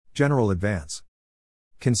General advance.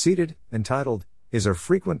 Conceited, entitled, is a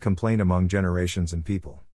frequent complaint among generations and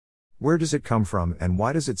people. Where does it come from, and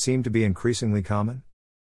why does it seem to be increasingly common?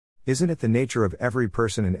 Isn't it the nature of every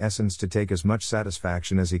person in essence to take as much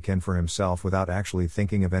satisfaction as he can for himself without actually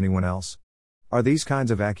thinking of anyone else? Are these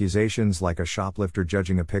kinds of accusations like a shoplifter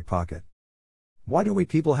judging a pickpocket? Why do we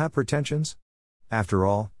people have pretensions? After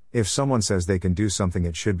all, if someone says they can do something,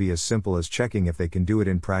 it should be as simple as checking if they can do it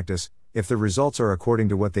in practice. If the results are according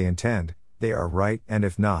to what they intend, they are right, and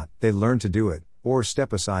if not, they learn to do it, or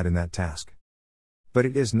step aside in that task. But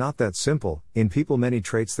it is not that simple. In people, many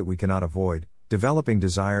traits that we cannot avoid, developing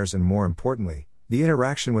desires, and more importantly, the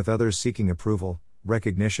interaction with others seeking approval,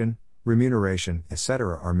 recognition, remuneration,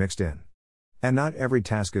 etc. are mixed in. And not every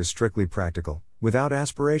task is strictly practical. Without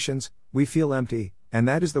aspirations, we feel empty, and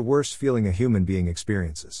that is the worst feeling a human being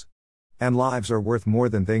experiences. And lives are worth more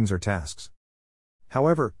than things or tasks.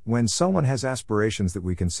 However, when someone has aspirations that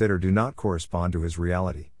we consider do not correspond to his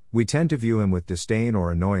reality, we tend to view him with disdain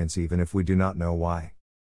or annoyance even if we do not know why.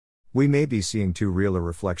 We may be seeing too real a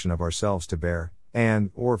reflection of ourselves to bear,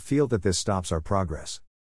 or feel that this stops our progress.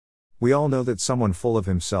 We all know that someone full of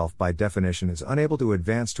himself by definition is unable to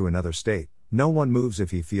advance to another state. No one moves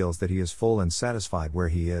if he feels that he is full and satisfied where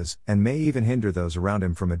he is, and may even hinder those around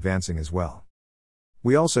him from advancing as well.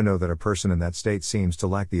 We also know that a person in that state seems to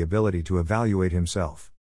lack the ability to evaluate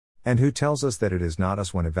himself. And who tells us that it is not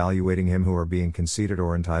us when evaluating him who are being conceited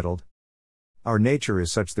or entitled? Our nature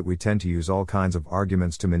is such that we tend to use all kinds of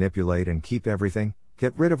arguments to manipulate and keep everything,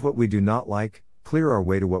 get rid of what we do not like, clear our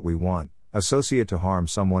way to what we want, associate to harm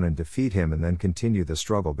someone and defeat him, and then continue the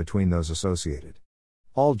struggle between those associated.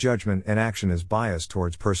 All judgment and action is biased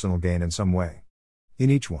towards personal gain in some way. In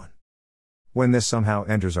each one. When this somehow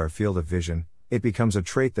enters our field of vision, it becomes a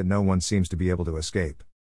trait that no one seems to be able to escape.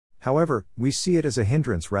 However, we see it as a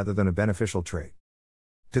hindrance rather than a beneficial trait.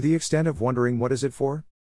 To the extent of wondering what is it for?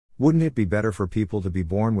 Wouldn't it be better for people to be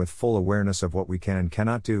born with full awareness of what we can and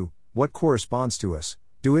cannot do, what corresponds to us,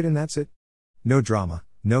 do it and that's it? No drama,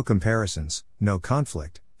 no comparisons, no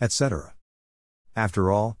conflict, etc.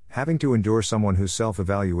 After all, having to endure someone whose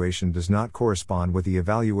self-evaluation does not correspond with the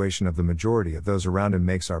evaluation of the majority of those around him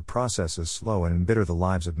makes our processes slow and embitter the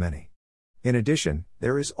lives of many. In addition,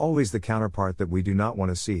 there is always the counterpart that we do not want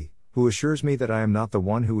to see, who assures me that I am not the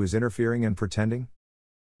one who is interfering and pretending.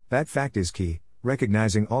 That fact is key.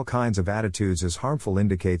 Recognizing all kinds of attitudes as harmful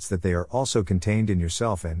indicates that they are also contained in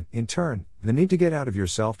yourself, and, in turn, the need to get out of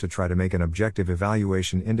yourself to try to make an objective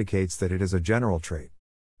evaluation indicates that it is a general trait.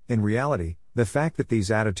 In reality, the fact that these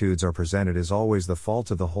attitudes are presented is always the fault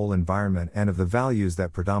of the whole environment and of the values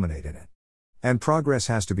that predominate in it. And progress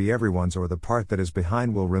has to be everyone's, or the part that is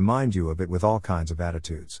behind will remind you of it with all kinds of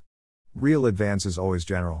attitudes. Real advance is always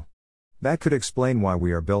general. That could explain why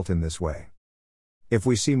we are built in this way. If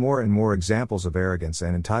we see more and more examples of arrogance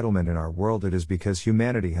and entitlement in our world, it is because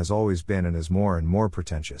humanity has always been and is more and more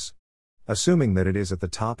pretentious. Assuming that it is at the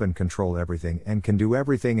top and control everything and can do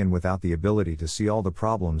everything, and without the ability to see all the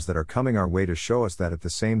problems that are coming our way to show us that at the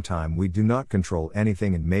same time we do not control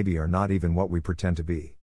anything and maybe are not even what we pretend to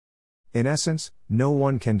be. In essence, no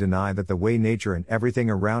one can deny that the way nature and everything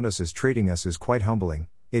around us is treating us is quite humbling.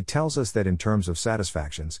 It tells us that in terms of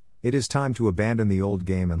satisfactions, it is time to abandon the old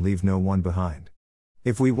game and leave no one behind.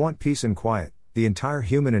 If we want peace and quiet, the entire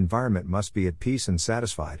human environment must be at peace and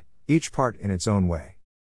satisfied, each part in its own way.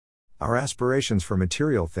 Our aspirations for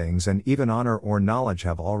material things and even honor or knowledge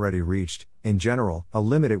have already reached, in general, a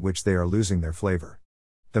limit at which they are losing their flavor.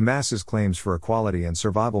 The masses' claims for equality and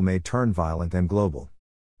survival may turn violent and global.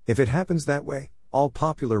 If it happens that way, all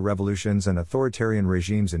popular revolutions and authoritarian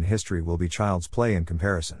regimes in history will be child's play in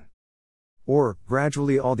comparison. Or,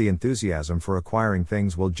 gradually all the enthusiasm for acquiring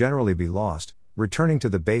things will generally be lost, returning to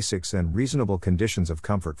the basics and reasonable conditions of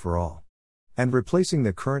comfort for all. And replacing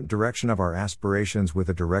the current direction of our aspirations with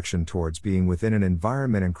a direction towards being within an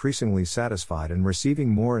environment increasingly satisfied and receiving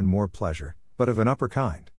more and more pleasure, but of an upper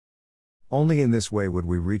kind. Only in this way would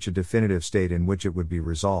we reach a definitive state in which it would be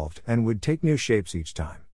resolved and would take new shapes each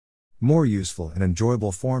time. More useful and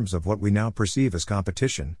enjoyable forms of what we now perceive as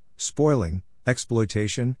competition, spoiling,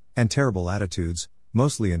 exploitation, and terrible attitudes,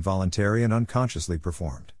 mostly involuntary and unconsciously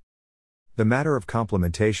performed. The matter of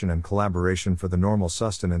complementation and collaboration for the normal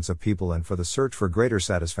sustenance of people and for the search for greater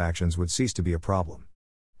satisfactions would cease to be a problem.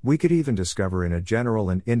 We could even discover in a general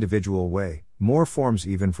and individual way, more forms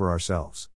even for ourselves.